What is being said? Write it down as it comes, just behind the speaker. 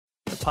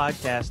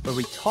podcast where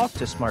we talk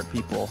to smart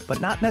people, but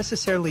not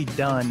necessarily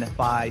done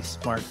by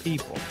smart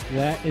people?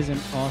 That is an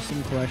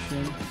awesome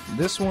question.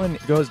 This one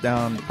goes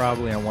down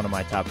probably on one of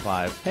my top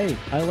 5. Hey,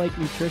 I like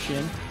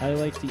nutrition. I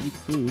like to eat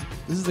food.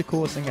 This is the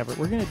coolest thing ever.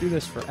 We're going to do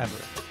this forever.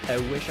 I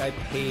wish I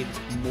paid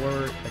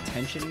more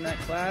attention in that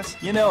class.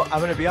 You know, I'm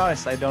going to be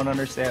honest, I don't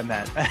understand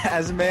that.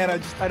 As a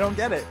man, I don't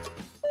get it.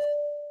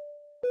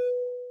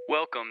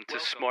 Welcome to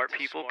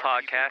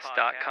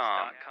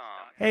smartpeoplepodcast.com.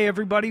 Hey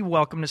everybody,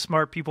 welcome to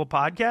Smart People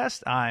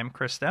Podcast. I'm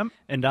Chris Stemp.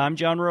 And I'm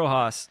John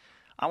Rojas.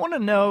 I want to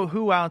know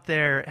who out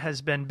there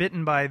has been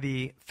bitten by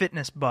the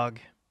fitness bug.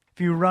 If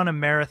you run a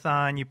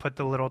marathon, you put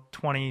the little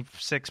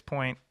 26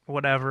 point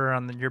whatever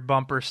on your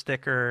bumper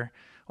sticker.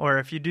 Or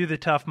if you do the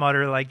Tough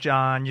Mudder like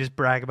John, you just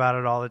brag about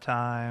it all the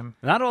time.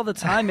 Not all the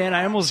time, man.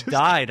 I almost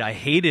died. I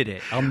hated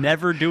it. I'll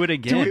never do it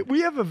again. We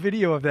have a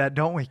video of that,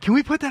 don't we? Can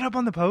we put that up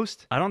on the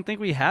post? I don't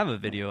think we have a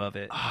video of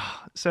it.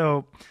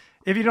 So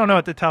if you don't know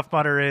what the Tough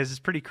Mudder is,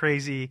 it's pretty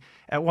crazy.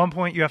 At one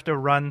point, you have to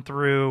run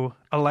through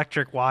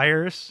electric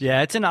wires.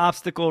 Yeah, it's an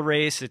obstacle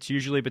race. It's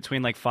usually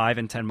between like 5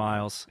 and 10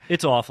 miles.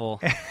 It's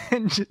awful.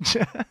 And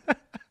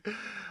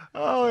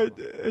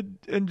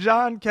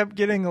John kept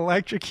getting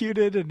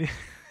electrocuted, and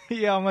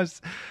he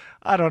almost,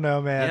 I don't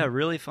know, man. Yeah,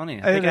 really funny.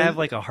 I think I have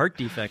like a heart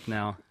defect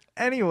now.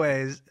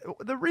 Anyways,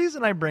 the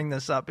reason I bring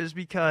this up is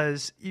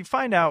because you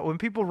find out when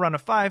people run a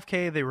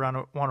 5K, they want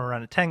to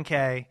run a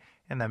 10K,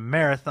 and then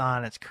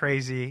marathon, it's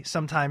crazy.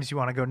 Sometimes you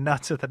want to go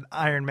nuts with an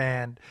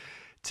Ironman.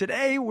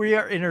 Today, we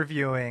are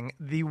interviewing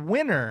the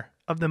winner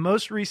of the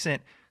most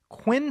recent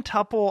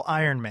quintuple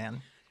Ironman.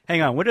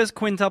 Hang on, what does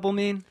quintuple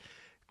mean?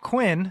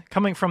 Quin,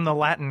 coming from the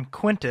Latin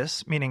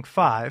quintus, meaning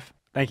 5.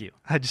 Thank you.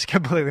 I just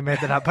completely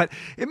made that up, but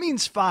it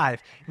means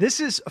 5. This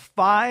is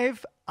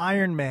 5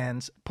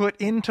 Ironmans put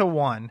into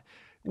one,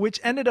 which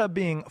ended up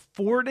being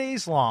 4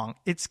 days long.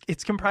 It's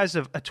comprised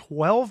of a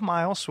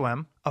 12-mile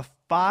swim, a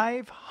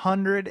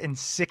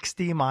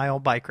 560-mile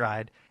bike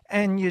ride,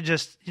 and you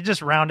just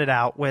round it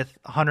out with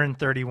a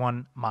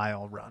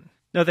 131-mile run.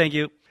 No, thank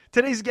you.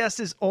 Today's guest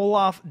is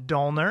Olof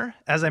Dallner.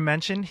 As I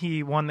mentioned,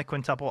 he won the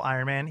quintuple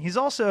Ironman. He's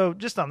also,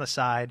 just on the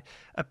side,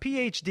 a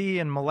PhD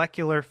in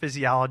molecular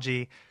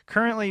physiology,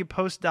 currently a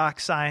postdoc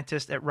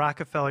scientist at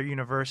Rockefeller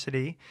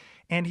University,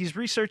 and he's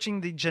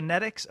researching the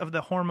genetics of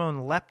the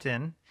hormone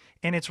leptin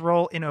and its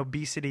role in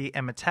obesity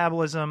and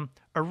metabolism.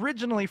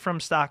 Originally from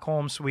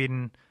Stockholm,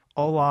 Sweden,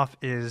 Olof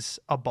is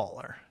a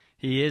baller.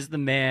 He is the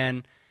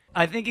man.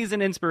 I think he's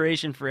an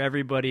inspiration for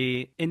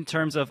everybody in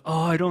terms of,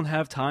 I don't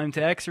have time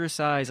to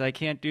exercise. I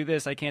can't do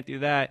this. I can't do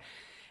that.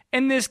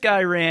 And this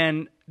guy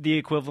ran the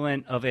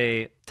equivalent of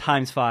a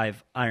 ×5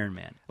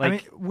 Ironman. Like, I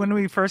mean, when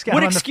we first got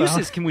what on the phone,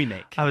 excuses can we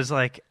make? I was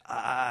like,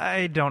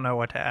 I don't know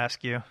what to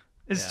ask you.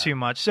 It's too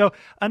much. So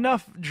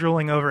enough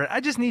drooling over it.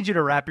 I just need you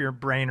to wrap your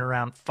brain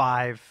around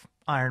 5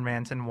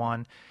 Ironmans in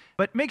one.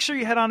 But make sure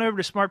you head on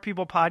over to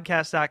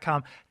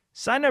smartpeoplepodcast.com.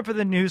 Sign up for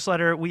the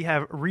newsletter. We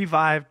have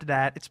revived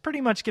that. It's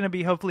pretty much going to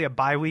be hopefully a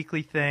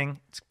bi-weekly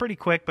thing. It's pretty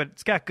quick, but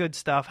it's got good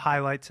stuff,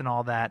 highlights and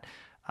all that.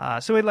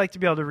 So we'd like to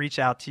be able to reach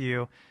out to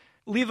you.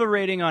 Leave a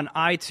rating on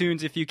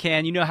iTunes if you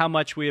can. You know how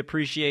much we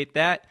appreciate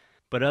that.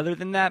 But other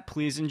than that,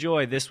 please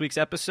enjoy this week's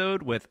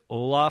episode with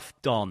Olof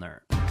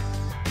Dallner.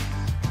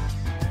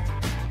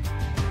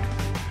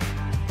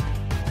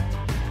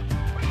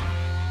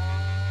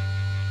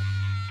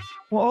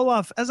 Well,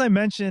 Olof, as I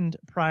mentioned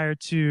prior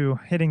to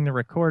hitting the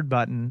record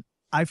button,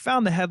 I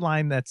found the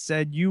headline that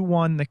said you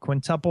won the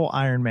quintuple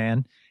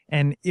Ironman,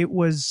 and it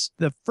was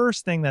the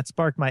first thing that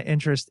sparked my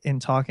interest in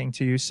talking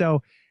to you.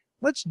 So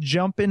let's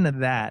jump into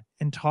that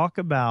and talk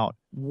about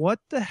what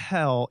the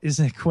hell is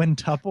a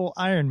quintuple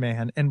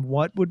Ironman and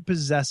what would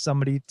possess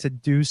somebody to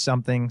do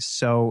something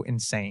so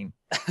insane?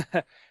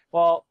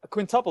 Well, a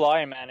quintuple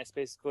Ironman is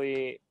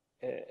basically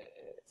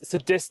it's a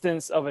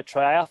distance of a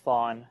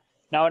triathlon.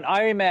 Now, an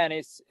Ironman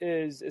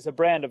is a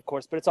brand, of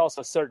course, but it's also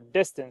a certain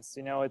distance.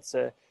 You know,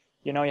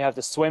 you have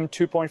to swim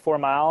 2.4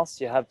 miles,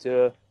 you have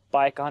to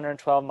bike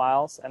 112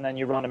 miles, and then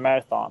you run a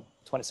marathon,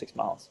 26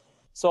 miles.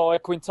 So a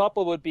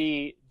quintuple would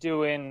be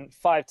doing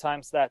 5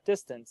 times that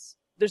distance.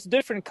 There's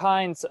different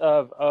kinds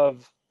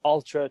of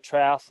ultra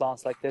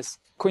triathlons like this.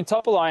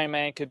 Quintuple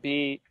Ironman could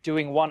be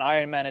doing 1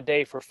 Ironman a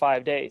day for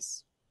 5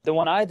 days. The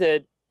one I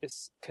did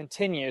is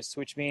continuous,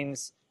 which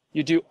means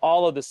you do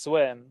all of the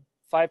swim,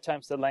 5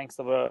 times the length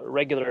of a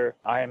regular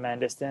Ironman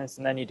distance,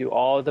 and then you do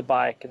all of the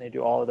bike and you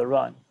do all of the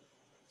run.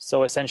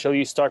 So essentially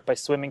you start by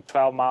swimming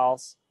 12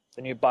 miles,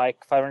 then you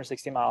bike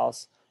 560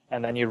 miles,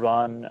 and then you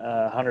run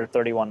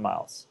 131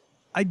 miles.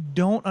 I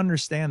don't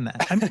understand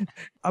that. I mean,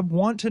 I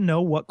want to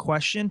know what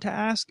question to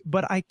ask,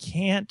 but I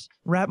can't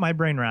wrap my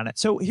brain around it.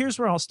 So here's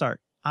where I'll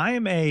start. I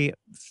am a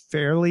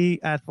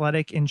fairly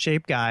athletic, in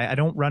shape guy. I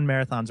don't run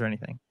marathons or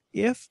anything.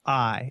 If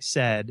I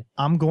said,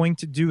 I'm going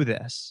to do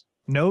this,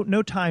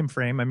 no time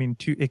frame. I mean,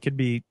 it could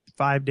be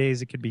 5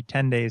 days. It could be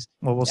 10 days.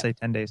 Well, we'll say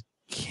 10 days.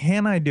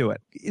 Can I do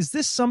it? Is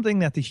this something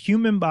that the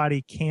human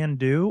body can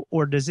do,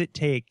 or does it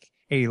take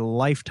a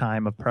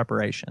lifetime of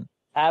preparation?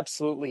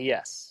 Absolutely,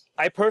 yes.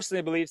 I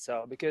personally believe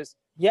so, because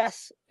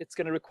yes, it's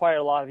going to require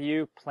a lot of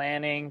you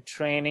planning,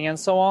 training, and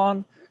so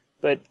on.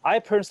 But I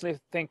personally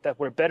think that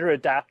we're better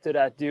adapted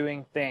at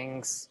doing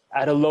things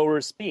at a lower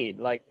speed.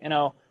 Like,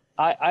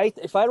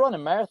 if I run a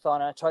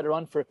marathon and I try to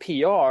run for a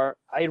PR,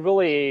 I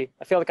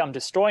feel like I'm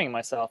destroying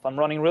myself. I'm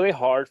running really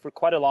hard for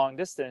quite a long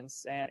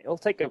distance, and it'll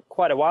take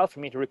quite a while for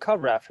me to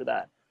recover after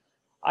that.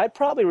 I'd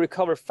probably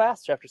recover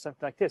faster after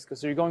something like this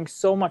because you're going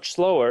so much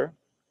slower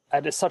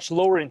at such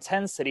lower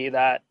intensity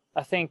that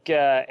I think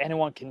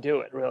anyone can do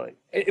it, really.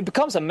 It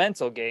becomes a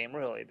mental game,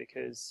 really,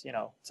 because,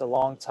 it's a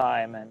long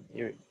time and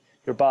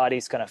your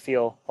body's going to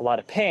feel a lot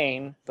of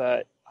pain,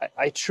 but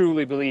I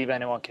truly believe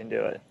anyone can do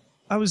it.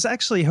 I was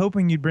actually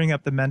hoping you'd bring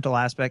up the mental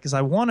aspect because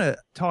I want to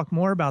talk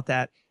more about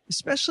that,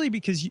 especially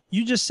because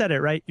you just said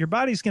it, right? Your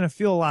body's going to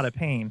feel a lot of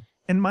pain.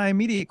 And my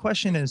immediate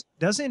question is,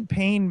 doesn't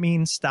pain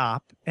mean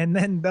stop? And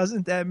then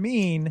doesn't that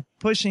mean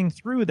pushing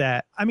through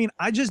that? I mean,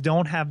 I just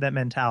don't have that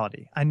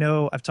mentality. I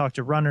know I've talked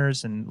to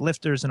runners and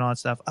lifters and all that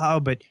stuff. Oh,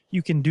 but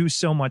you can do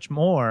so much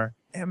more.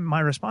 And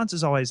my response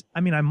is always,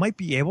 I mean, I might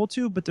be able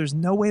to, but there's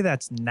no way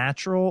that's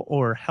natural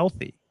or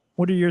healthy.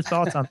 What are your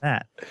thoughts on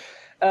that?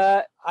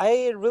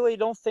 I really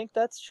don't think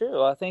that's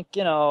true. I think,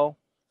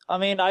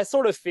 I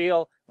sort of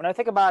feel, when I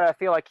think about it, I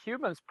feel like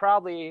humans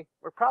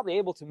were probably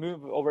able to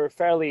move over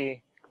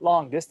fairly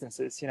long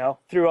distances,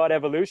 throughout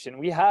evolution.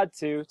 We had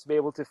to be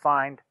able to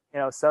find,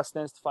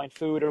 sustenance, to find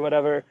food or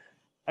whatever.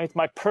 I mean,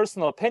 my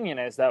personal opinion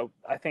is that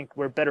I think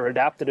we're better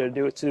adapted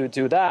to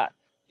do that.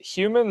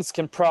 Humans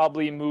can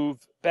probably move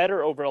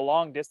better over a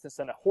long distance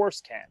than a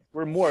horse can.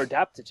 We're more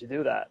adapted to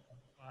do that.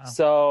 Wow.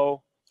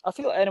 So I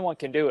feel anyone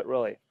can do it,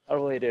 really. I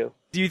really do.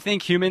 Do you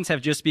think humans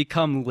have just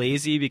become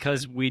lazy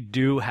because we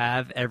do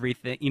have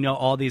everything,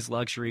 all these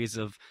luxuries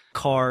of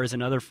cars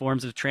and other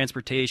forms of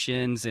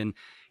transportations, and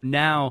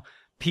now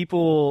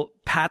people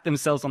pat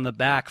themselves on the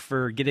back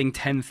for getting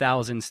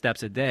 10,000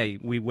 steps a day.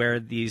 We wear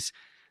these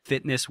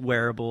fitness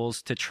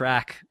wearables to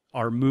track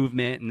our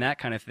movement and that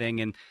kind of thing.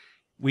 And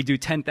we do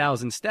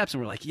 10,000 steps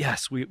and we're like,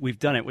 yes, we've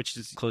done it, which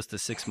is close to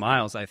 6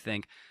 miles, I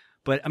think.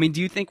 But I mean, do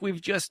you think we've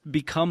just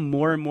become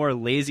more and more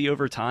lazy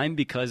over time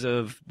because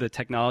of the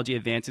technology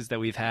advances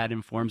that we've had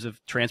in forms of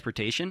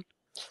transportation?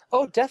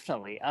 Oh,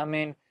 definitely. I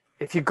mean,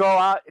 if you go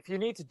out, if you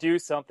need to do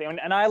something,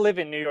 and I live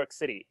in New York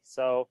City,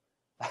 so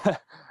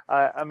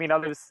I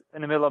live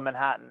in the middle of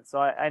Manhattan, so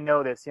I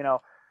know this,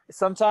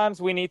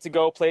 sometimes we need to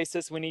go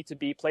places, we need to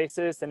be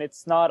places, and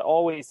it's not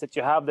always that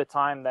you have the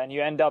time. Then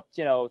you end up,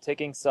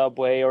 taking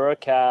subway or a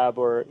cab,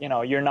 or,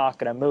 you're not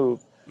going to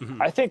move.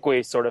 Mm-hmm. I think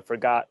we sort of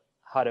forgot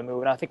how to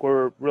move, and I think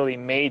we're really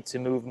made to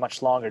move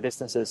much longer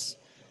distances.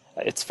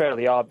 It's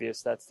fairly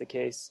obvious that's the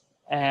case.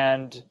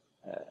 And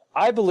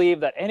I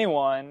believe that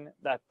anyone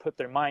that put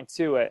their mind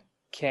to it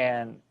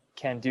can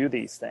do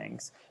these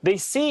things. They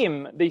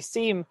seem,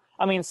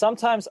 I mean,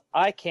 sometimes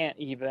I can't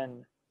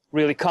even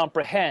really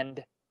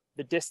comprehend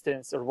the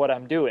distance or what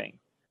I'm doing.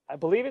 I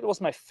believe it was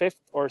my 5th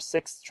or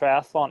 6th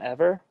triathlon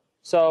ever.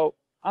 So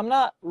I'm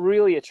not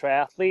really a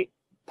triathlete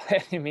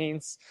by any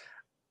means.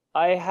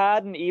 I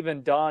hadn't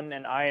even done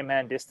an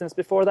Ironman distance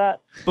before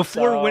that.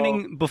 Before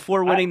winning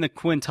the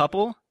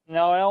quintuple?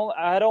 No,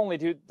 I had only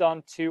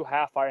done 2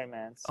 half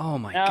Ironmans. Oh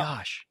my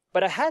gosh.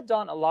 But I had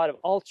done a lot of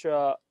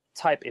ultra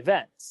type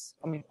events.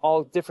 I mean,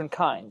 all different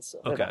kinds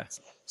of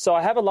events. So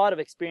I have a lot of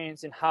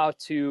experience in how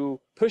to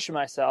push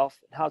myself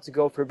and how to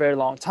go for a very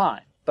long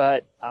time.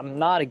 But I'm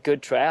not a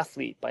good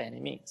triathlete by any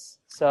means.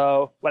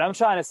 So what I'm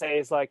trying to say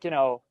is, like, you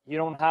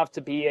don't have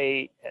to be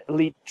a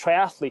elite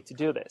triathlete to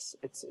do this.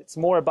 It's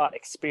more about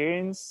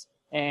experience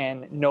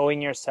and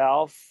knowing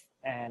yourself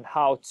and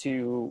how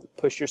to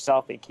push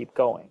yourself and keep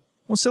going.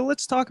 Well, so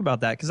let's talk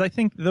about that, because I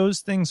think those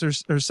things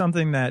are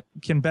something that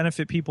can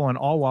benefit people in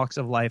all walks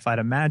of life, I'd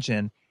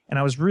imagine. And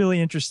I was really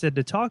interested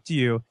to talk to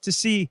you to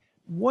see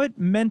what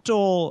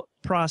mental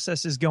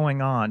process is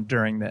going on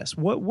during this.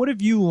 What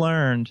have you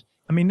learned?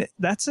 I mean,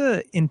 that's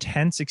an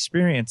intense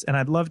experience, and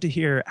I'd love to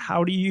hear,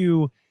 how do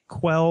you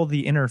quell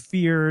the inner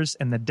fears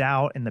and the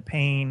doubt and the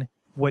pain?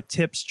 What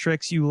tips,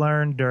 tricks you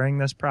learned during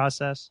this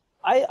process?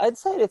 I'd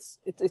say it's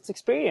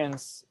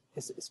experience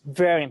is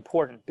very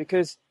important,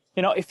 because,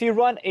 if you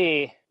run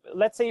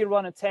let's say you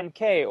run a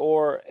 10K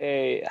or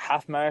a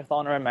half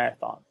marathon or a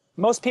marathon,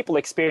 most people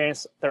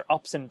experience their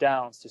ups and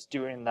downs just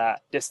during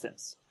that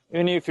distance.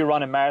 Even if you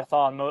run a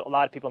marathon, a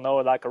lot of people know,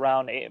 like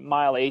around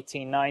mile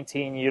 18,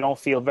 19, you don't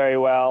feel very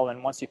well.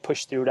 And once you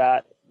push through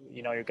that,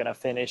 you're going to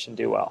finish and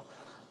do well.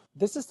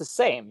 This is the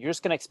same. You're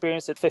just going to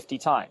experience it 50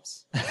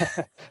 times.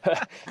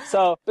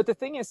 But the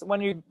thing is, when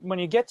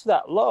you get to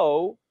that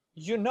low,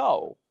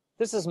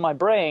 this is my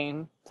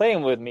brain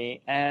playing with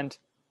me, and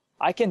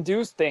I can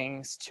do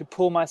things to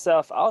pull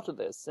myself out of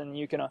this. And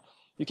you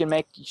can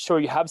make sure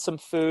you have some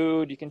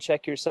food, you can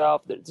check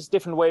yourself. There's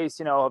different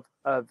ways,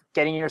 of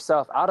getting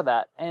yourself out of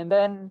that. And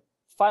then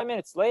 5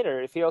 minutes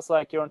later, it feels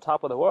like you're on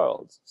top of the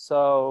world.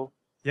 So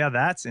yeah,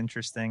 that's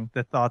interesting.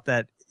 The thought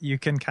that you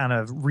can kind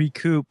of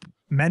recoup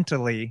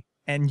mentally,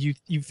 and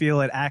you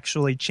feel it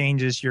actually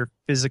changes your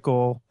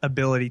physical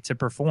ability to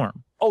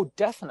perform. Oh,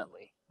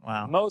 definitely.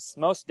 Wow.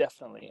 Most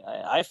definitely.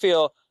 I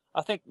feel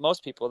I think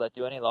most people that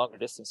do any longer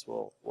distance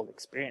will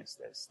experience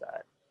this,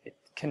 that it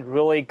can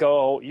really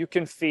go, you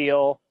can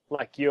feel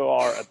like you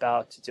are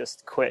about to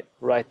just quit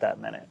right that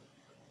minute.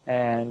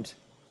 And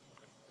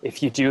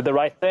if you do the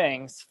right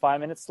things, 5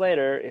 minutes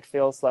later, it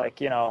feels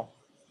like, you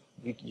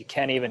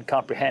can't even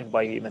comprehend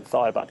why you even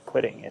thought about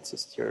quitting. It's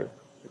just you're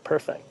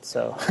perfect.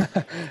 So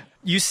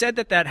you said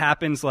that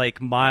happens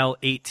like mile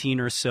 18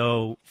 or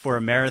so for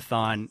a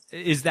marathon.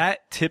 Is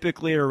that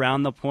typically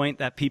around the point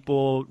that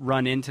people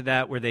run into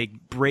that, where they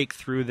break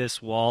through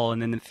this wall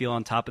and then they feel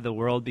on top of the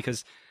world?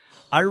 Because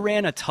I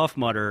ran a Tough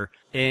Mudder,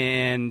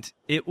 and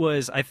it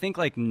was, I think,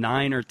 like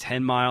 9 or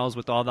 10 miles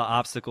with all the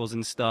obstacles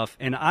and stuff,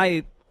 and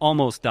I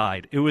almost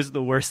died. It was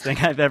the worst thing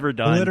I've ever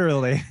done.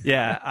 Literally.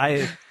 Yeah,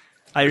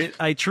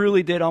 I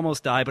truly did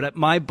almost die, but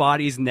my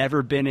body's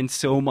never been in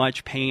so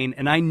much pain,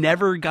 and I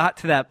never got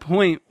to that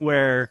point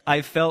where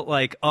I felt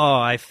like, oh,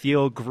 I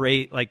feel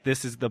great, like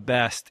this is the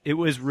best. It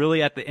was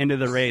really at the end of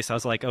the race, I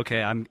was like,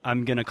 okay,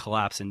 I'm gonna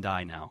collapse and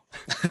die now.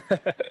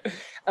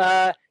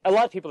 A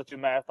lot of people that do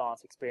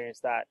marathons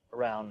experience that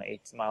around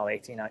mile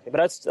 18, 19.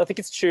 But I think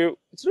it's true.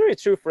 It's really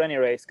true for any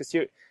race, because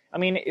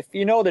if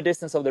you know the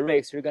distance of the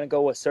race, you're going to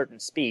go a certain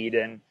speed,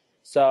 and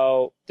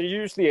so there's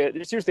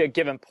usually a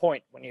given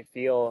point when you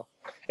feel.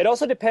 It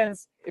also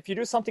depends if you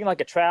do something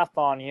like a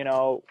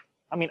triathlon.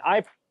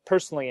 I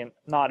personally am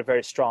not a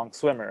very strong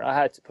swimmer. I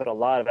had to put a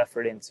lot of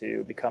effort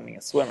into becoming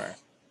a swimmer,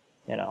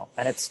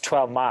 and it's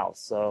 12 miles,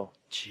 so.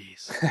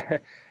 Jeez.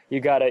 You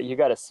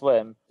gotta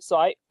swim.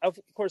 So of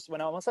course,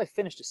 once I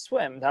finished the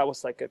swim, that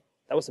was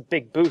a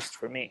big boost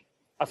for me.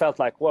 I felt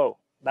like, whoa,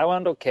 that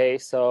went okay.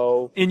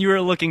 So. And you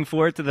were looking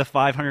forward to the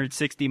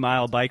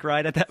 560-mile bike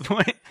ride at that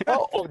point?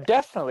 oh,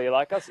 definitely.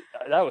 Like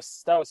that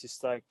was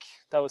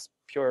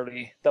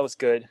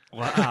good.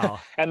 Wow.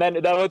 And then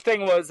the other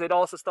thing was, it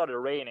also started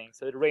raining,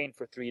 so it rained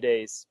for 3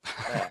 days,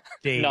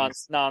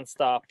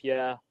 nonstop.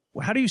 Yeah.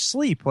 How do you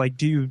sleep? Like,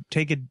 do you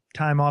take a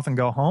time off and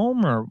go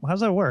home, or how does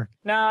that work?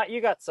 Nah, you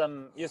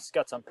just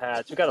got some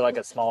pads. You got like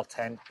a small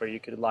tent where you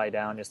could lie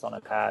down just on a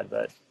pad,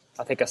 but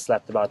I think I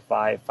slept about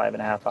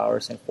 5.5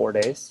 hours in 4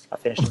 days. I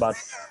finished about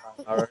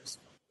 5 hours.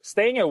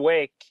 Staying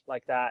awake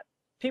like that,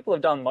 people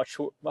have done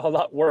a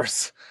lot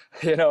worse,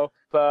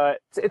 but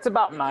it's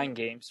about mind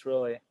games,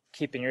 really.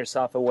 Keeping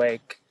yourself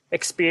awake.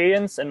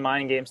 Experience and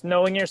mind games,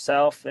 knowing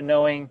yourself and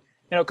knowing,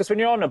 because when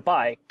you're on a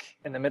bike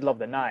in the middle of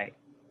the night,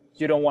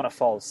 you don't want to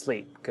fall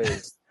asleep,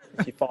 because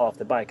if you fall off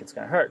the bike, it's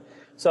going to hurt.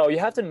 So you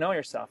have to know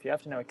yourself. You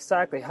have to know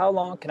exactly how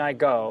long can I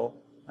go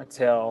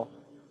until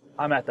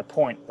I'm at the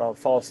point where I'll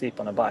fall asleep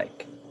on a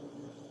bike.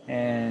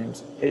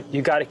 And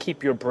you got to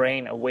keep your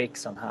brain awake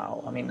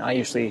somehow. I mean, I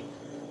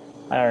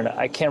don't know,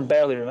 I can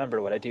barely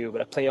remember what I do,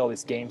 but I play all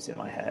these games in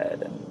my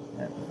head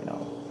and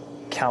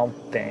count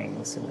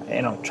things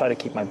and try to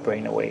keep my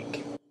brain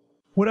awake.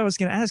 What I was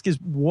going to ask is,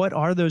 what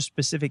are those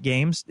specific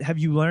games? Have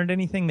you learned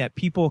anything that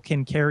people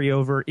can carry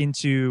over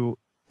into,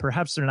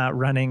 perhaps they're not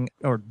running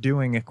or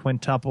doing a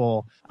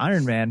quintuple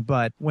Ironman,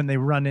 but when they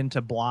run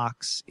into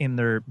blocks in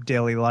their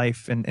daily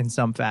life in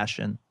some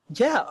fashion?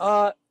 Yeah,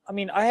 I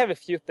have a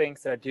few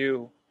things that I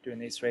do during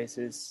these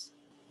races.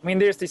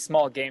 There's these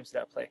small games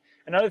that I play.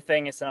 Another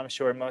thing is, and I'm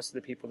sure most of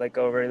the people that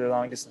go really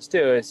long distance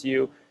do, is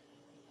you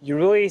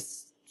really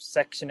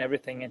section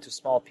everything into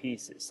small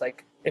pieces.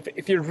 Like,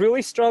 if you're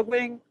really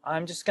struggling,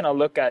 I'm just going to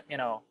look at,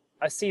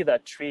 I see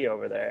that tree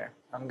over there.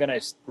 I'm going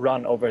to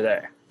run over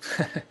there.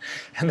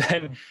 And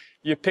then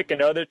you pick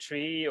another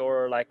tree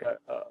or like a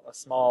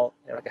small,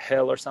 like a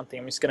hill or something.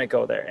 I'm just going to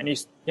go there. And you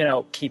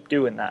keep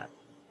doing that.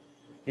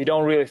 You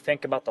don't really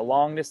think about the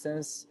long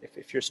distance.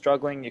 If you're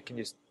struggling, you can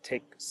just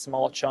take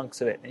small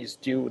chunks of it and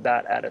just do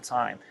that at a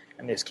time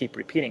and just keep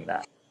repeating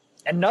that.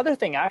 Another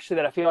thing, actually,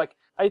 that I feel like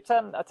I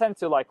tend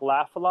to like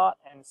laugh a lot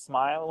and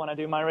smile when I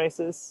do my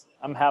races.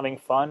 I'm having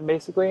fun,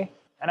 basically.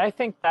 And I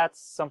think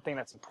that's something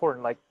that's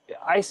important. Like,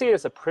 I see it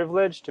as a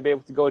privilege to be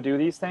able to go do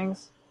these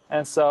things.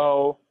 And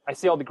so I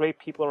see all the great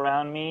people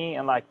around me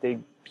and like the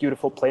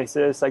beautiful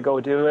places I go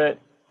do it.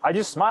 I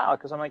just smile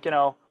because I'm like,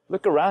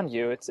 look around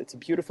you. It's a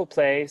beautiful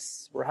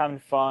place. We're having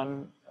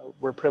fun.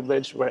 We're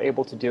privileged. We're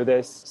able to do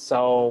this.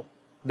 So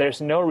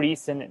there's no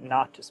reason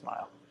not to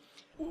smile.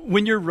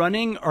 When you're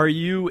running, are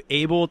you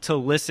able to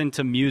listen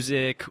to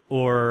music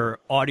or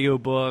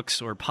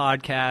audiobooks or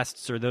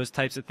podcasts or those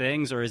types of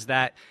things? Or is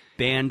that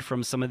banned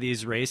from some of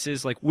these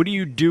races? Like, what do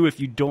you do if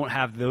you don't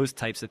have those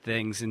types of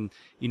things and,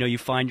 you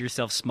find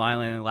yourself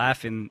smiling and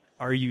laughing?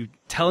 Are you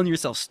telling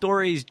yourself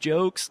stories,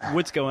 jokes?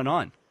 What's going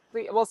on?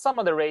 Well, some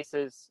of the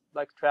races,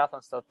 like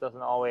triathlon stuff,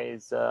 doesn't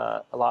always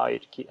allow you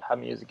to have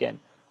music in.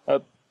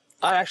 I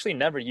actually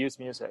never use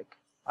music.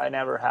 I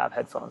never have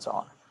headphones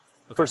on.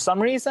 Okay. For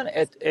some reason,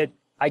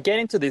 I get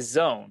into this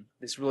zone.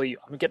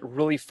 I get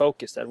really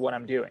focused at what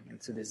I'm doing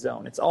into this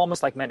zone. It's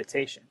almost like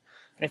meditation.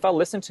 And if I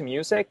listen to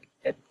music,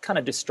 it kind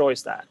of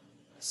destroys that.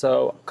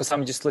 So, because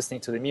I'm just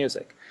listening to the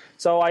music.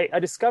 So I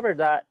discovered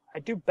that I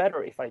do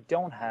better if I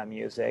don't have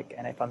music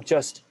and if I'm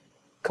just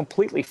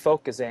completely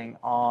focusing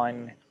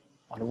on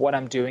what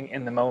I'm doing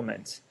in the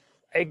moment.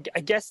 I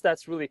guess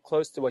that's really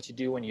close to what you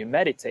do when you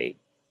meditate.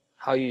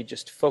 how you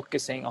just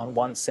focusing on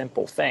one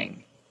simple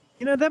thing.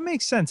 That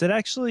makes sense. It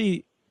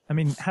actually, I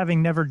mean,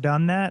 having never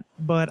done that,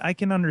 but I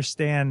can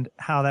understand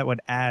how that would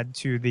add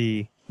to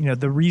the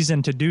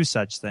reason to do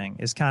such thing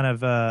is kind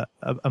of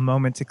a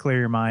moment to clear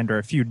your mind, or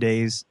a few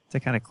days to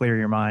kind of clear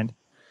your mind.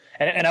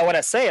 And I want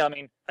to say, I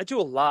mean, I do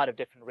a lot of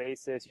different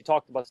races. You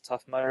talked about the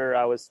Tough Mudder.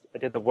 I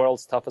did the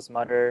world's toughest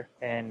mudder,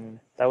 and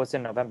that was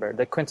in November.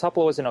 The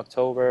quintuple was in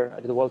October. I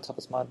did the world's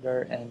toughest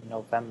mudder in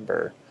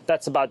November.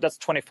 That's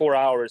 24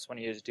 hours when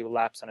you just do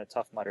laps on a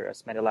Tough Mudder,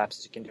 as many laps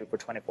as you can do for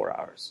 24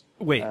 hours.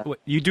 Wait,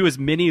 you do as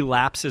many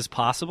laps as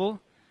possible?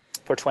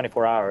 For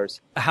 24 hours.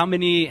 How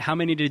many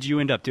did you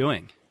end up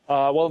doing?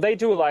 Well, they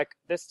do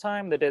this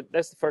time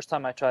that's the first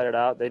time I tried it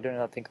out. They did it,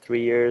 I think,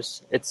 3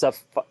 years.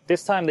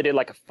 This time they did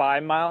like a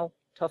 5 mile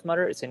Tough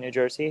Mudder. It's in New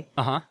Jersey.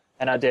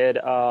 And I did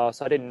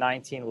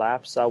 19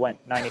 laps. So I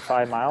went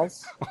 95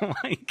 miles. Oh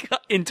my God,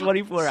 in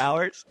 24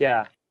 hours?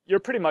 Yeah. You're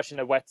pretty much in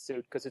a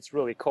wetsuit because it's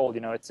really cold.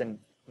 It's in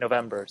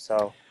November.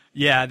 So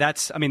yeah,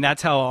 that's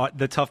how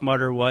the Tough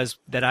Mudder was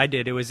that I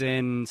did. It was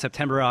in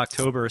September,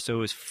 October, so it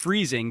was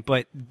freezing.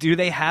 But do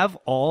they have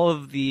all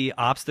of the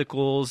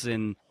obstacles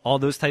and all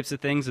those types of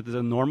things that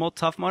the normal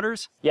Tough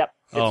Mudders? Yep.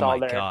 It's all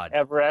there. God.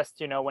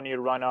 Everest, when you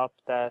run up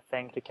the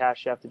thing to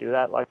cash, you have to do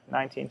that like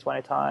 19,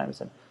 20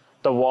 times. And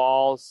the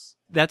walls.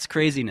 That's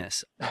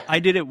craziness. I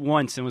did it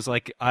once and was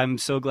like, I'm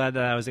so glad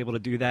that I was able to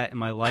do that in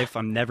my life.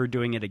 I'm never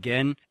doing it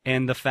again.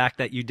 And the fact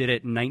that you did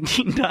it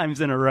 19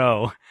 times in a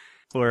row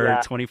for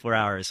 24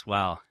 hours.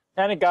 Wow.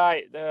 And a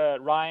guy,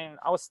 Ryan,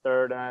 I was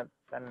third, and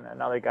then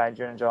another guy,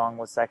 Jun Jong,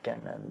 was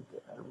second, and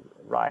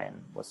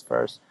Ryan was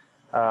first.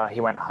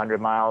 He went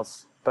 100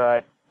 miles.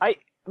 But I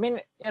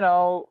mean,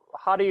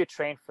 how do you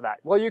train for that?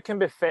 Well, you can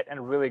be fit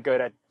and really good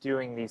at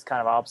doing these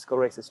kind of obstacle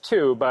races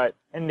too, but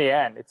in the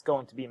end, it's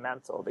going to be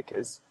mental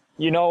because,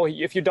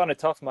 if you've done a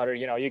Tough Mudder,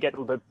 you get a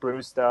little bit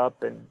bruised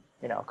up and,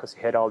 because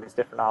you hit all these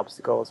different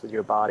obstacles with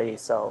your body.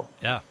 So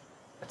yeah,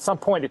 at some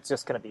point, it's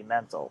just going to be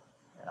mental.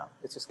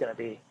 It's just going to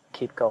be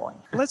keep going.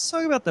 Let's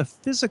talk about the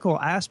physical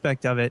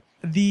aspect of it,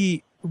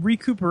 the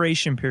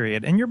recuperation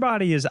period. And your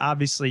body is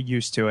obviously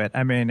used to it.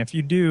 I mean, if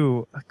you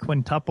do a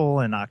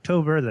quintuple in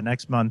October, the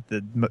next month,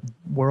 the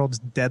world's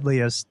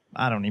deadliest,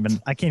 I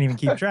can't even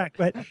keep track.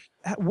 But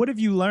what have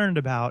you learned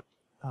about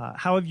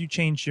how have you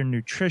changed your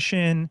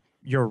nutrition,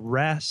 your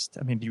rest?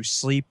 I mean, do you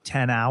sleep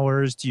 10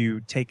 hours? Do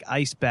you take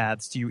ice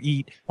baths? Do you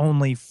eat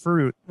only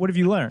fruit? What have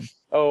you learned?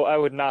 Oh, I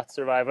would not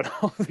survive on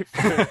only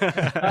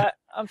fruit.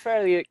 I'm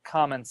fairly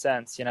common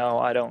sense,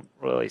 I don't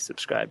really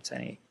subscribe to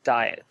any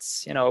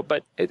diets,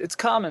 but it's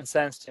common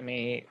sense to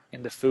me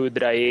in the food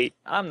that I eat.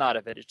 I'm not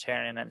a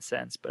vegetarian in a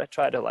sense, but I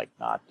try to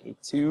not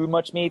eat too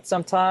much meat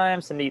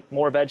sometimes and eat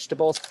more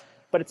vegetables.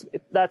 But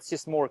that's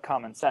just more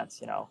common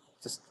sense,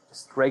 just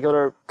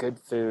regular good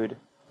food.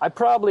 I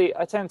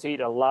tend to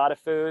eat a lot of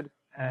food,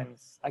 and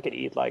I could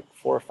eat 4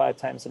 or 5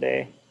 times a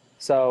day.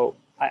 So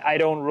I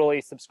don't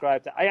really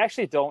subscribe to. I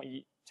actually don't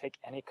take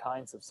any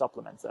kinds of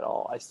supplements at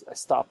all. I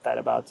stopped that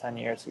about 10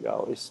 years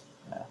ago.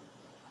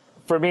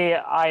 For me,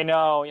 I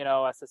know,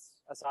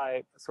 as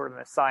I sort of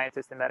a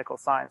scientist in medical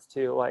science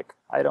too,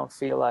 I don't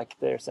feel like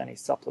there's any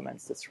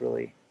supplements that's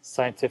really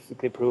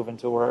scientifically proven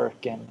to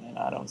work, and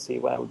I don't see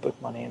why I would put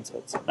money into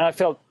it. So, and I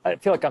feel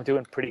like I'm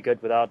doing pretty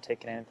good without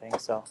taking anything.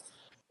 So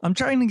I'm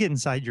trying to get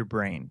inside your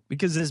brain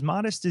because as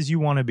modest as you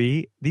want to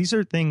be, these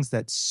are things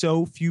that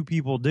so few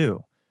people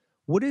do.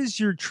 What is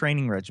your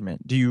training regimen?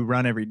 Do you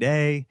run every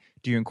day?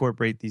 Do you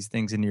incorporate these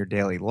things into your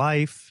daily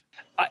life?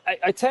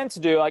 I tend to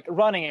do,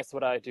 running is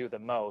what I do the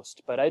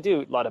most, but I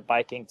do a lot of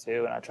biking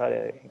too, and I try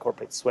to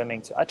incorporate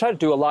swimming too. I try to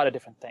do a lot of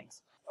different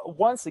things.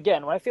 Once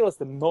again, what I feel is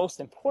the most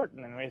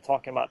important, and when you're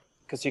talking about,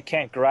 because you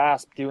can't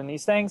grasp doing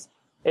these things,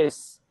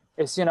 is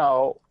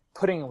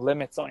putting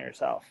limits on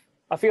yourself.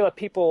 I feel like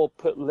people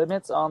put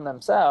limits on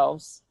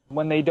themselves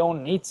when they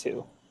don't need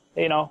to.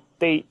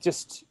 They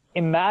just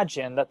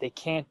imagine that they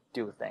can't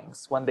do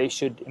things when they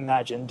should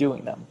imagine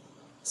doing them.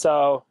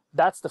 So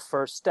that's the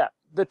first step.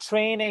 The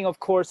training, of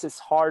course, is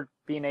hard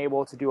being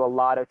able to do a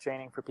lot of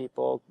training for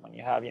people when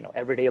you have,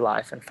 everyday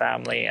life and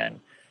family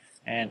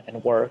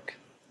and work.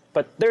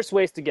 But there's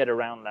ways to get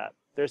around that.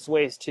 There's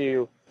ways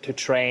to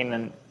train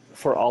and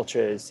for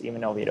ultras,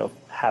 even though we don't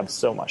have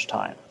so much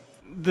time.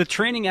 The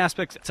training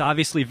aspect is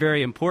obviously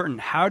very important.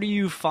 How do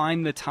you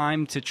find the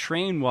time to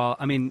train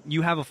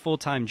you have a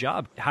full-time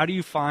job. How do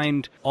you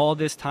find all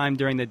this time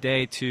during the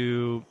day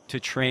to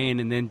train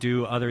and then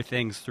do other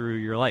things through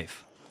your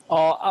life?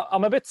 Oh,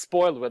 I'm a bit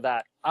spoiled with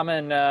that. I'm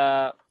an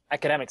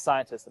academic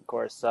scientist, of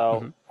course,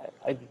 so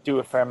I do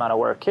a fair amount of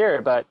work here,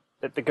 but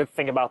the good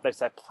thing about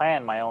this, I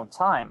plan my own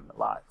time a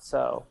lot,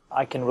 so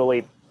I can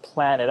really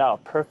plan it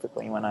out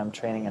perfectly when I'm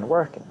training and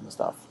working and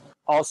stuff.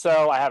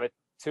 Also, I have a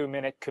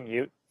 2-minute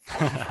commute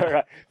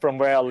from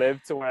where I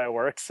live to where I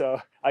work,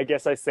 so I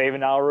guess I save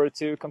an hour or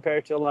two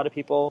compared to a lot of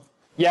people.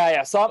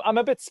 Yeah, so I'm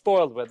a bit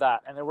spoiled with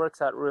that, and it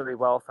works out really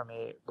well for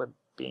me with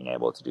being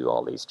able to do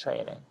all these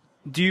training.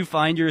 Do you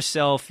find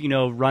yourself,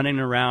 running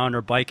around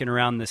or biking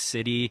around the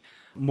city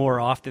more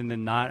often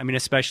than not. I mean,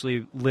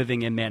 especially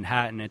living in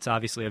Manhattan, it's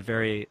obviously a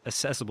very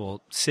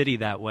accessible city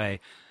that way.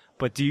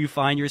 But do you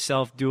find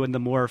yourself doing the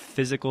more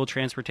physical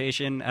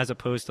transportation as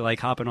opposed to like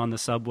hopping on the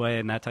subway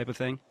and that type of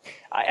thing?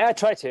 I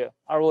try to.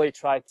 I really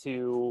try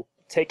to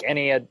take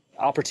any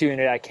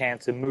opportunity I can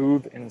to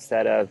move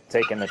instead of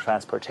taking the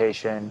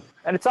transportation.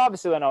 And it's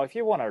obviously, if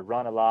you want to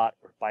run a lot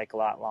or bike a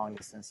lot long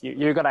distance,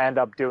 you're going to end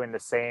up doing the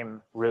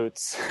same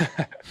routes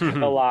a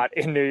lot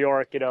in New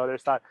York.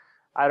 There's not,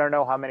 I don't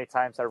know how many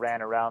times I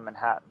ran around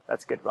Manhattan.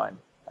 That's a good run.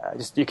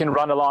 You can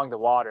run along the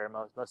water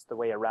most of the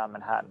way around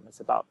Manhattan. It's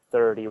about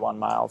 31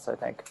 miles, I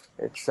think.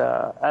 That's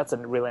a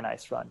really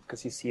nice run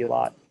because you see a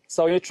lot.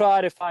 So you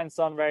try to find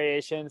some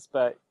variations,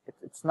 but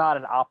it's not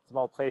an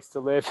optimal place to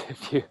live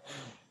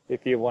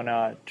if you want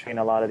to train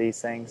a lot of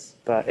these things.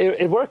 But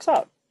it works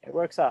out. It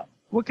works out.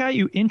 What got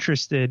you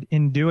interested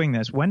in doing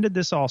this? When did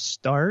this all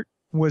start?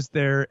 Was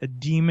there a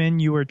demon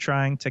you were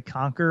trying to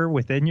conquer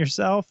within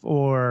yourself,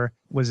 or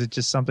was it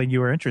just something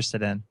you were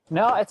interested in?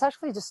 No, it's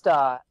actually just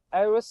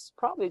it was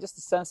probably just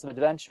a sense of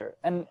adventure.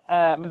 And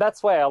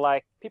that's why I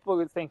like, people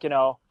would think,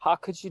 how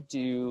could you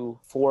do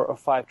 4 or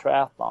 5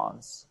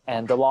 triathlons?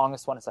 And the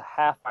longest one is a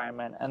half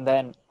Ironman, and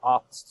then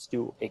opt to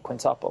do a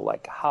quintuple.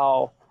 Like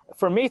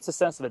for me, it's a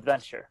sense of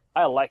adventure.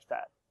 I like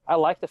that. I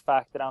like the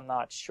fact that I'm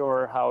not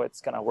sure how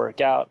it's going to work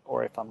out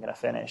or if I'm going to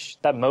finish.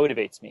 That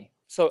motivates me.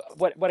 So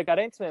what I got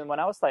into it when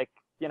I was like,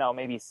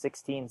 maybe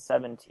 16,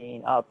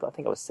 17 up, I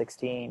think I was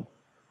 16,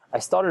 I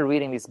started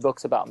reading these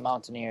books about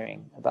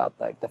mountaineering, about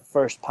like the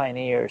first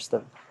pioneers,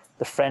 the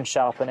French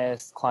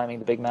alpinists climbing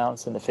the big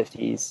mountains in the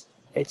 50s.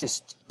 It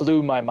just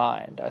blew my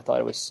mind. I thought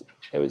it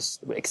was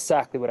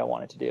exactly what I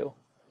wanted to do.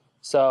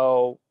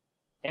 So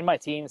in my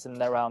teens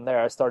and around there,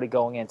 I started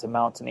going into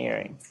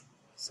mountaineering.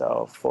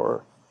 So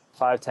for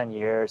 5-10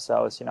 years, I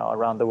was,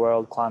 around the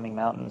world climbing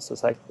mountains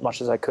as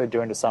much as I could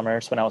during the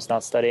summers when I was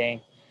not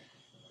studying,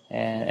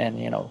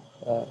 and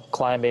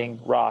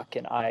climbing rock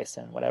and ice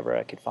and whatever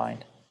I could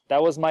find.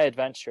 That was my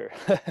adventure.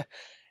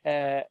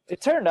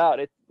 It turned out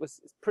it was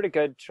pretty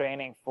good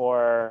training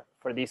for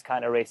these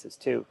kind of races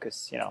too,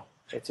 because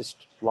it's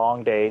just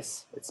long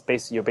days.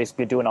 You're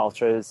basically doing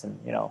ultras and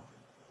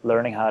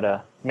learning how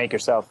to make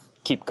yourself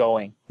keep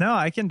going. No,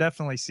 I can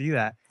definitely see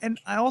that. And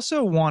I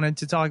also wanted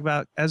to talk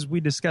about, as we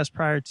discussed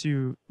prior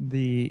to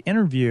the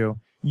interview,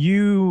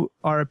 you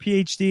are a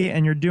PhD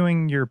and you're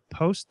doing your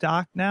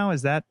postdoc now.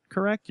 Is that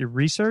correct? Your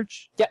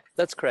research? Yeah,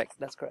 that's correct.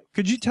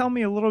 Could you tell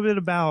me a little bit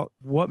about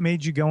what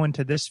made you go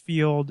into this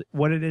field,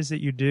 what it is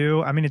that you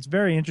do? I mean, it's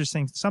very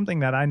interesting, something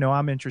that I know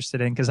I'm interested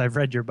in because I've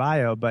read your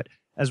bio, but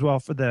as well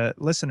for the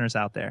listeners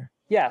out there.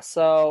 Yeah,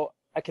 so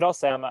I could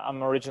also say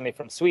I'm originally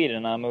from Sweden,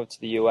 and I moved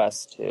to the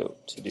U.S. to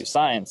do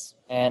science.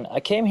 And I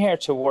came here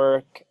to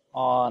work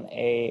on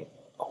a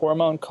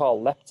hormone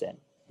called leptin.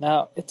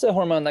 Now, it's a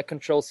hormone that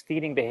controls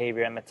feeding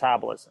behavior and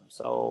metabolism.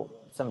 So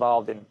it's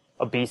involved in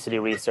obesity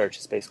research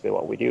is basically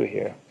what we do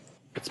here.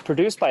 It's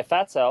produced by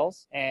fat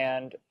cells,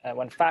 and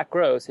when fat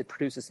grows, it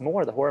produces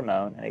more of the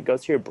hormone, and it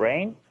goes to your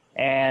brain,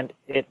 and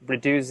it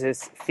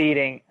reduces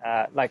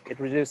it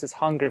reduces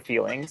hunger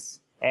feelings,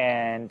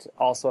 and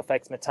also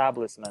affects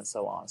metabolism and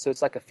so on. So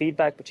it's like a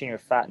feedback between your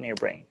fat and your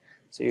brain.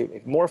 So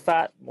if more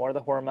fat, more of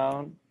the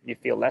hormone, you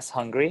feel less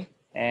hungry.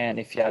 And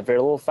if you have very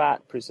little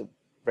fat, produce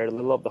very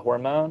little of the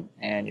hormone,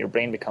 and your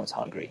brain becomes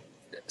hungry.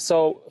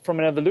 So from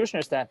an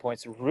evolutionary standpoint,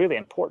 it's a really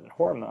important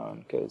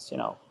hormone because,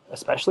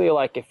 especially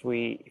like if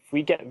we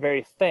get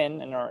very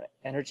thin and our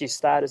energy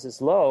status is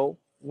low,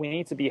 we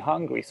need to be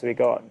hungry. So we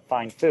go out and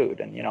find food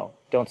and,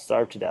 don't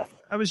starve to death.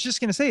 I was just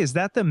going to say, is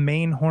that the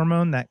main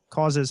hormone that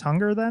causes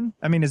hunger then?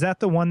 I mean, is that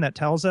the one that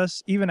tells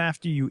us even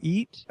after you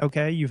eat,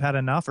 okay, you've had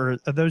enough, or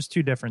are those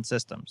two different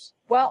systems?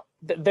 Well,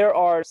 there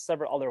are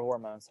several other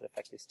hormones that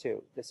affect this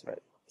too.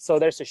 So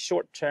there's a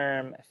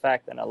short-term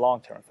effect and a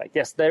long-term effect.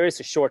 Yes, there is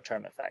a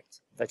short-term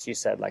effect that you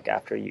said, like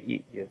after you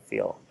eat, you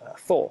feel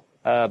full.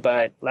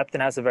 But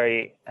leptin has a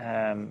very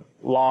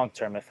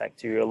long-term effect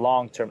to your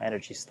long-term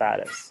energy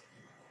status,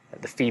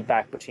 the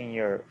feedback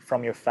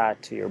from your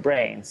fat to your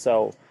brain.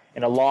 So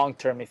in a long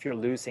term, if you're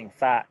losing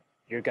fat,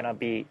 you're going to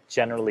be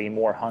generally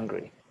more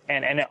hungry.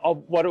 And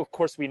what of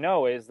course we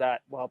know is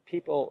that,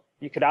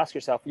 you could ask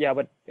yourself,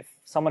 but if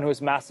someone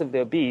who's massively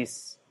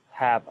obese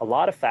have a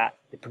lot of fat,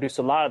 they produce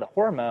a lot of the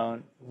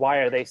hormone, why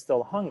are they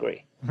still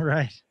hungry?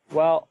 Right.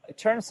 Well, it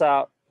turns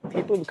out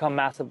people who become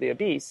massively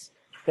obese,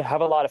 they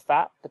have a lot of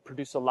fat, they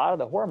produce a lot of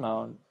the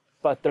hormone,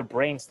 but their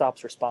brain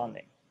stops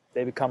responding.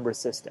 They become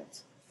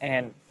resistant.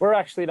 And we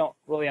actually don't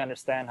really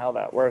understand how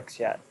that works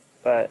yet.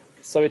 But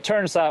so it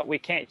turns out we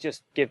can't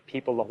just give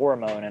people the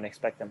hormone and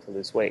expect them to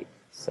lose weight.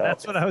 So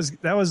that's what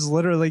that was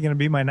literally going to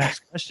be my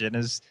next question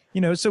is,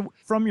 so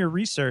from your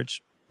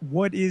research,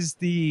 what is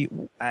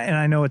and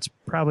I know it's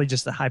probably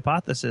just a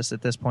hypothesis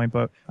at this point,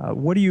 but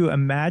what do you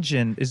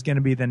imagine is going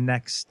to be the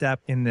next step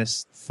in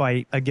this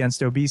fight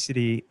against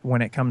obesity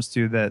when it comes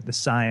to the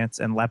science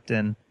and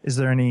leptin? Is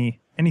there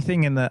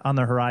anything on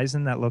the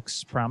horizon that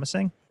looks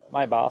promising?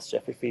 my boss,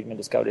 Jeffrey Friedman,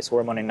 discovered this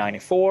hormone in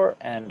 94,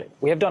 and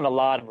we have done a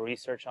lot of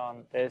research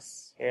on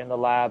this here in the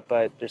lab,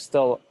 but there's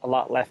still a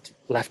lot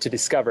left to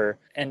discover.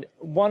 And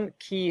one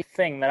key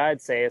thing that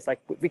I'd say is, like,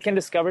 we can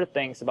discover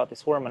things about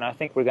this hormone. I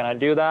think we're going to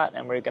do that,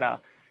 and we're going to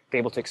be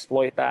able to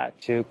exploit that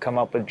to come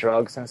up with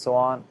drugs and so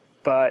on.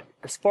 But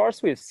as far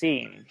as we've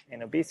seen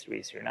in obesity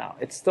research now,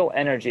 it's still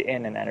energy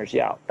in and energy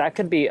out. That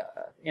could be,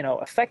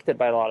 affected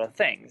by a lot of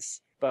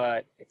things,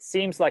 but it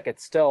seems like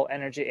it's still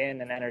energy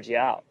in and energy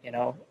out.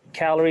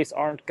 Calories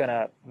aren't going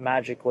to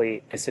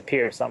magically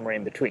disappear somewhere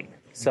in between.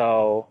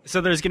 So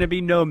there's going to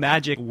be no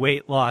magic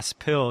weight loss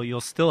pill.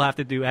 You'll still have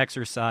to do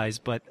exercise,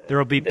 but there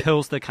will be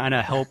pills that kind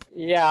of help.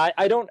 Yeah,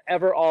 I don't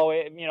ever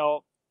always,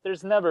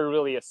 there's never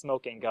really a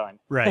smoking gun.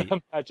 Right.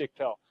 A magic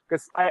pill.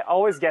 Because I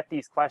always get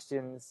these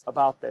questions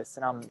about this,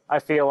 and I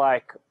feel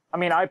like,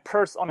 on a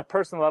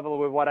personal level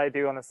with what I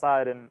do on the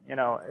side, and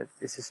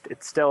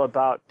it's still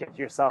about get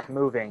yourself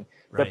moving.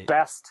 Right. The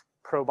best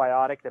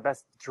probiotic, the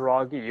best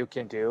drug you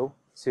can do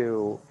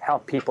to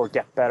help people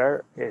get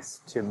better is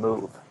to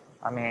move.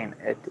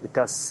 It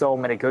does so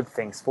many good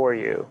things for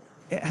you.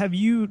 Have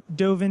you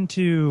dove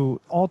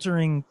into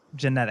altering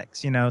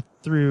genetics,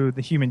 through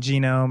the human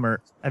genome,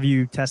 or have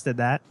you tested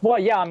that? Well,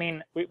 yeah,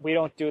 we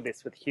don't do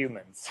this with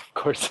humans, of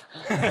course.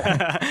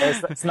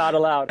 It's not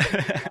allowed.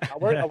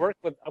 I work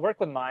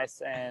with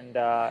mice, and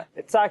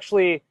it's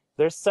actually,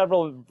 there's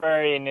several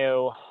very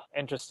new,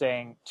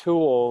 interesting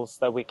tools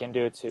that we can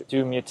do to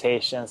do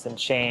mutations and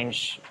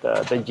change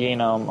the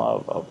genome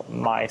of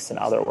mice and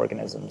other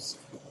organisms.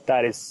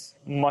 That is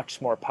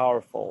much more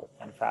powerful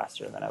and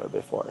faster than ever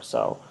before.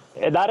 So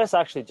that has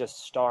actually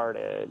just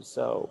started.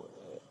 So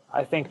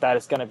I think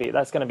that's going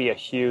to be a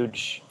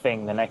huge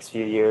thing the next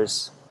few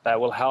years that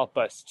will help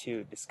us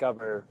to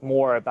discover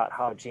more about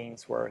how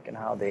genes work and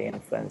how they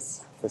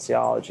influence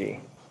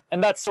physiology.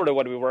 And that's sort of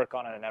what we work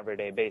on an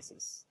everyday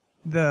basis.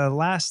 The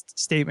last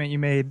statement you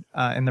made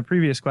in the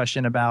previous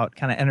question about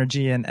kind of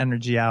energy in,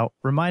 energy out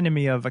reminded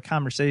me of a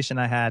conversation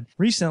I had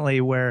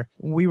recently where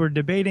we were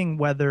debating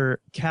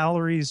whether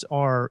calories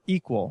are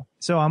equal.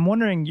 So I'm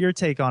wondering your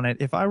take on it.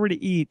 If I were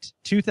to eat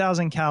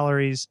 2,000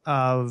 calories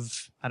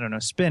of,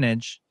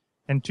 spinach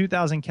and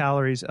 2,000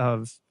 calories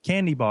of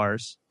candy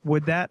bars,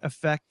 would that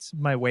affect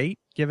my weight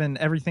given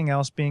everything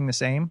else being the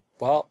same?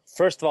 Well,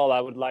 first of all, I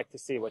would like to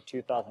see what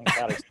 2,000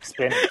 calories of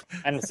spinach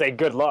and say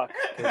good luck.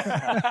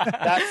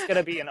 That's going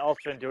to be an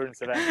ultra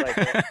endurance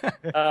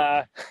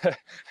event.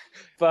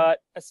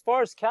 But as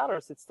far as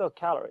calories, it's still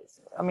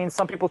calories.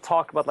 Some people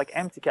talk about like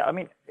empty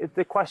calories.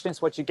 The question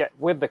is what you get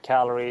with the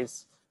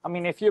calories.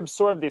 If you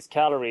absorb these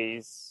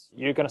calories,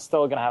 you're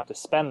still going to have to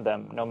spend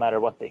them no matter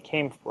what they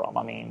came from.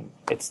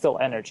 It's still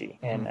energy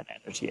in and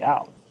energy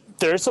out.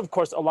 There's, of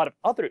course, a lot of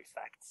other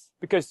effects.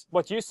 Because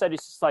what you said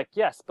is just like,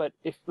 yes, but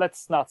if,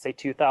 let's not say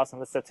 2,000,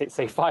 let's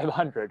say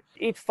 500.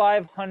 Eat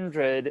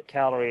 500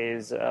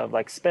 calories of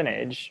like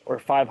spinach or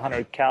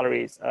 500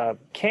 calories of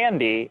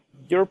candy,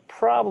 you're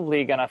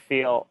probably going to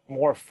feel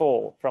more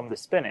full from the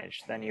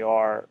spinach than you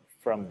are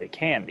from the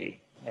candy,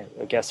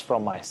 I guess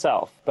from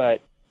myself. But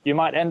you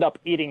might end up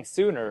eating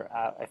sooner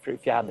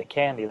if you have the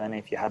candy than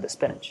if you have the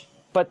spinach.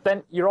 But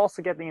then you're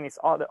also getting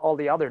all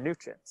the other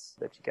nutrients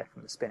that you get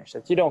from the spinach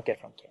that you don't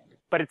get from candy.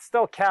 But it's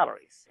still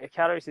calories.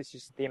 Calories is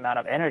just the amount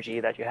of energy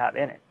that you have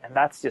in it. And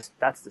that's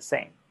the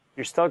same.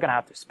 You're still going to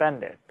have to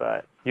spend it,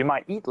 but you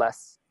might eat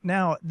less.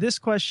 Now, this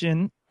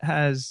question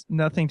has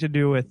nothing to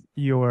do with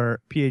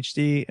your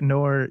PhD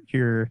nor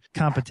your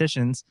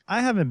competitions. I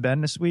haven't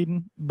been to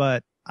Sweden,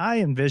 but I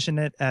envision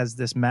it as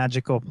this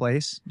magical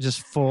place,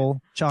 just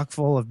chock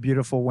full of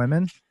beautiful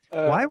women.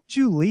 Why would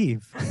you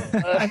leave?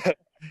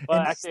 Well,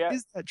 actually,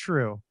 is that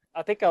true?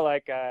 I think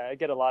I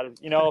get a lot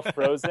of,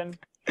 Frozen,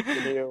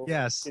 the new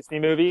Yes. Disney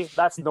movie.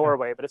 That's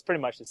Norway, but it's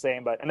pretty much the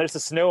same. And there's a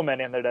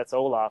snowman in there that's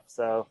Olof.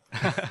 So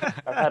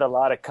I've had a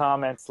lot of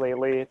comments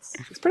lately. It's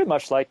pretty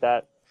much like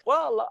that.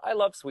 Well, I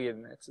love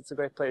Sweden. It's a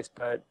great place,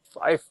 but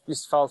I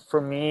just felt for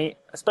me,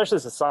 especially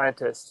as a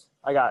scientist,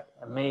 I got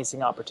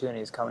amazing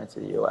opportunities coming to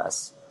the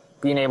U.S.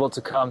 Being able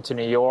to come to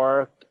New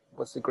York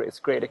was a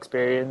great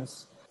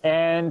experience.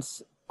 And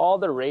all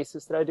the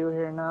races that I do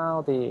here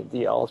now,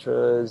 the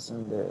ultras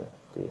and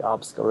the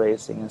obstacle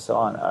racing and so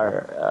on,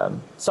 are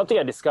something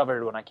I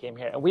discovered when I came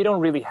here. And we don't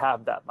really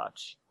have that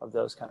much of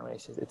those kind of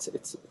races.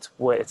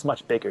 It's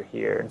much bigger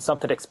here, and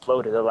something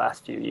exploded the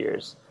last few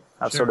years.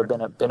 I've sort of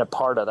been a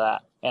part of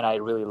that, and I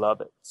really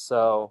love it.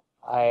 So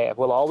I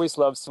will always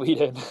love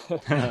Sweden,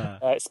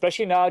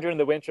 especially now during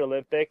the Winter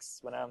Olympics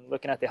when I'm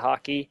looking at the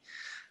hockey.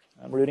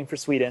 I'm rooting for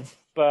Sweden,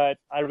 but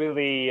I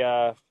really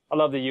I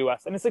love the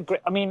U.S. and it's a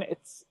great.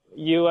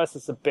 U.S.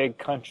 is a big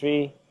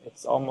country.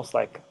 It's almost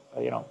like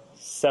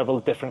several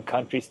different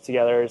countries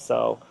together.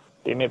 So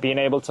being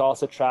able to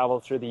also travel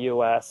through the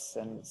U.S.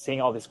 and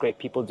seeing all these great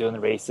people doing the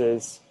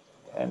races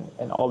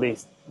and all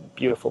these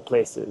beautiful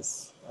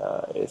places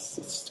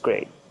it's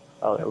great.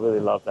 I really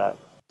love that.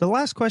 The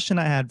last question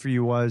I had for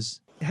you was,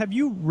 have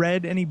you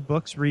read any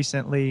books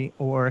recently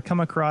or come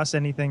across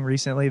anything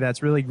recently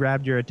that's really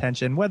grabbed your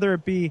attention, whether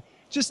it be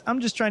I'm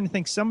just trying to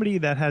think somebody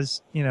that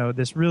has,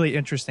 this really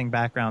interesting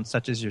background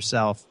such as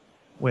yourself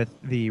with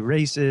the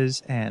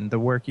races and the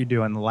work you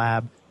do in the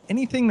lab.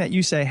 Anything that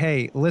you say,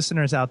 hey,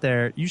 listeners out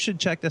there, you should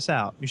check this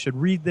out. You should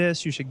read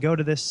this. You should go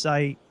to this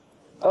site.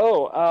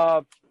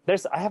 I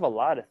have a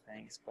lot of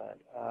things, but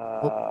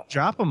Well,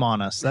 drop them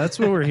on us. That's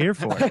what we're here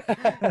for.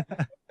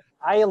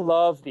 I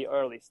love the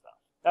early stuff.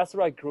 That's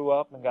where I grew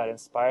up and got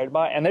inspired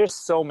by. And there's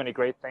so many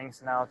great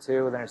things now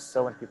too. There's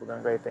so many people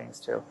doing great things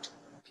too.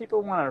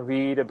 People want to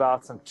read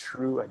about some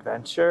true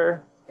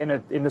adventure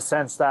in the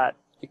sense that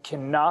you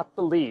cannot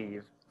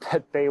believe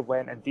that they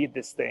went and did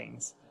these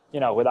things,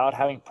 without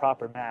having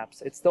proper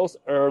maps. It's those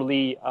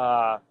early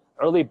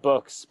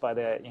books by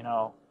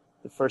the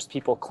first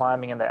people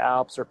climbing in the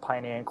Alps or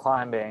pioneering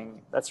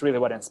climbing. That's really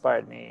what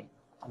inspired me.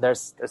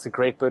 There's a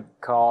great book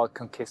called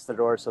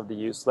Conquistadors of the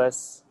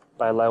Useless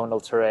by Lionel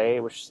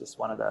Ture, which is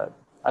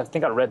I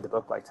think I read the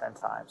book like 10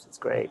 times. It's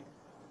great.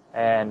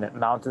 And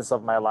Mountains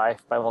of My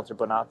Life by Walter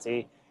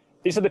Bonatti.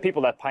 These are the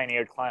people that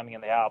pioneered climbing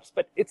in the Alps.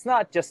 But it's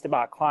not just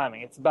about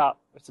climbing. It's about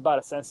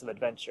a sense of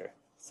adventure.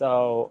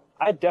 So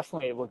I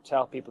definitely would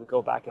tell people to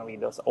go back and read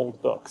those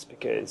old books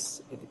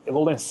because it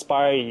will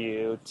inspire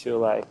you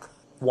to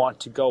want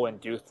to go and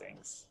do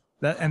things.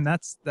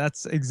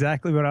 That's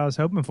exactly what I was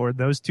hoping for.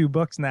 Those two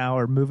books now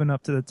are moving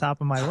up to the top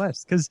of my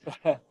list because,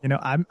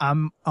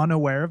 I'm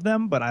unaware of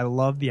them, but I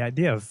love the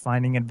idea of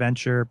finding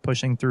adventure,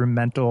 pushing through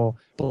mental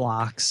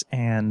blocks,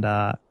 and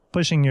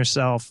pushing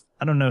yourself.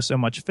 I don't know so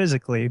much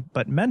physically,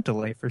 but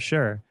mentally for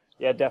sure.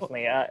 Yeah,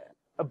 definitely.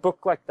 A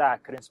book like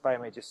that could inspire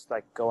me to just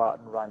go out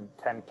and run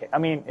 10K. I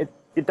mean,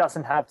 it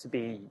doesn't have to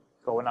be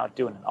going out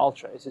doing an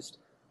ultra. It's just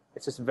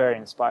very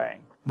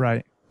inspiring.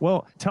 Right.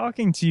 Well,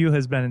 talking to you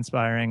has been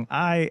inspiring.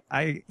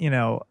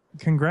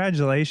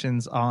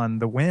 Congratulations on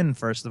the win,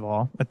 first of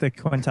all, at the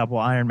quintuple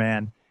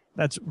Ironman.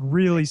 That's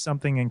really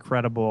something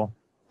incredible.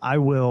 I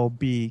will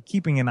be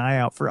keeping an eye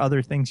out for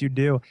other things you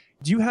do.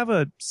 Do you have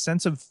a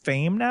sense of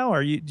fame now?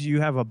 Do you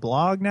have a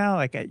blog now?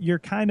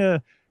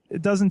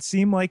 It doesn't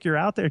seem like you're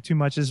out there too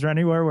much. Is there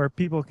anywhere where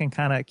people can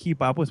kind of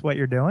keep up with what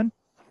you're doing?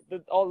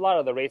 A lot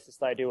of the races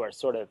that I do are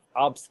sort of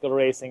obstacle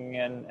racing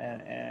and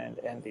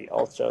the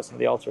ultras and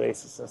the ultra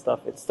races and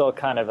stuff. It's still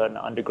kind of an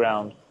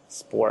underground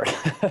sport.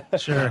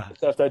 Sure.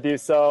 Stuff I do.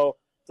 So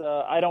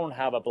I don't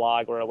have a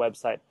blog or a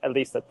website, at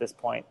least at this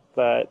point.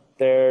 But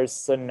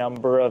there's a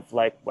number of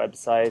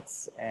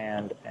websites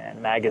and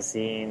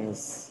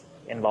magazines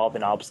involved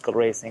in obstacle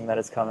racing that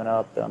is coming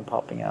up that I'm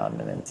popping out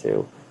and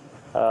into.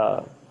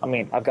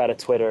 I've got a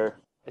Twitter.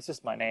 It's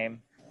just my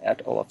name,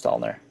 @Olof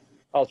Dallner.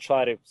 I'll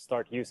try to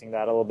start using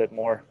that a little bit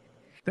more.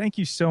 Thank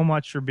you so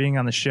much for being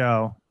on the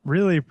show.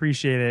 Really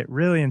appreciate it.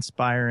 Really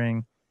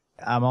inspiring.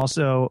 I'm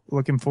also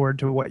looking forward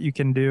to what you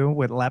can do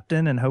with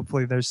leptin, and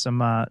hopefully there's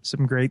some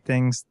great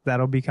things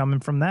that'll be coming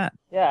from that.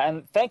 Yeah,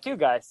 and thank you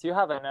guys. You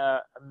have an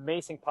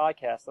amazing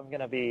podcast. I'm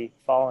going to be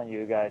following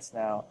you guys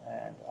now,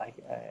 and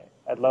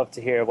I'd love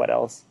to hear what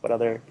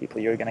other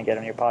people you're going to get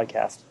on your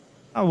podcast.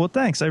 Oh, well,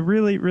 thanks. I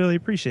really, really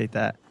appreciate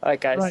that. All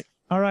right, guys.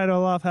 All right,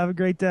 Olof. Have a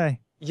great day.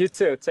 You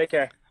too. Take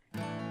care.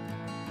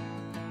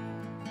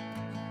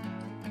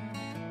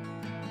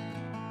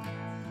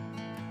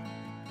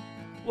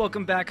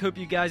 Welcome back. Hope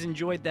you guys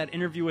enjoyed that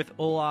interview with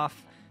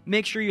Olof.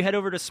 Make sure you head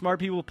over to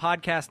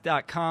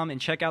smartpeoplepodcast.com and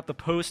check out the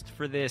post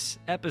for this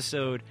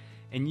episode,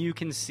 and you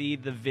can see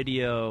the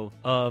video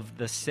of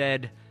the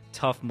said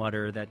Tough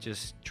Mudder that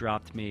just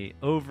dropped me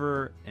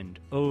over and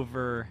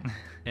over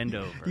and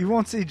over. You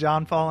won't see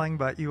John falling,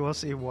 but you will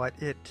see what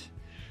it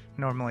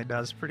normally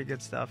does. Pretty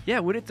good stuff. Yeah,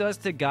 what it does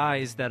to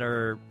guys that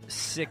are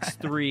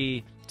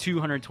 6'3",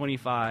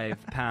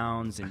 225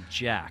 pounds and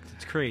jacked.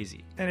 It's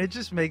crazy. And it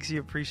just makes you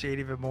appreciate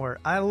even more.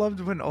 I loved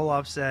when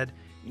Olof said,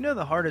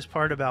 the hardest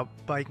part about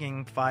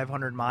biking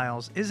 500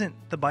 miles isn't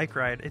the bike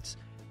ride. It's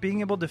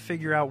being able to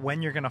figure out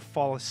when you're going to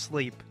fall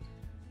asleep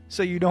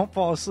so you don't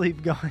fall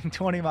asleep going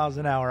 20 miles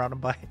an hour on a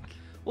bike.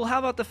 Well, how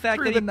about the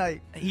fact that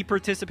he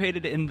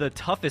participated in the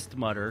toughest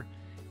mudder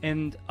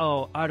and,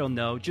 I don't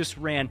know, just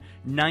ran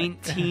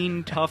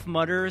 19 Tough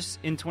Mudders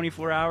in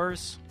 24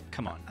 hours?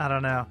 Come on. I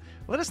don't know.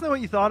 Let us know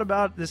what you thought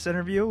about this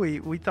interview.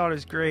 We thought it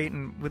was great,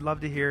 and we'd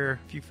love to hear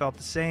if you felt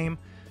the same.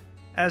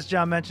 As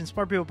John mentioned,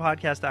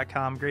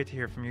 smartpeoplepodcast.com. Great to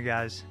hear from you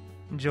guys.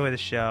 Enjoy the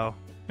show.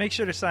 Make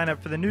sure to sign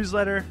up for the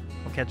newsletter.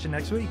 We'll catch you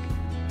next week.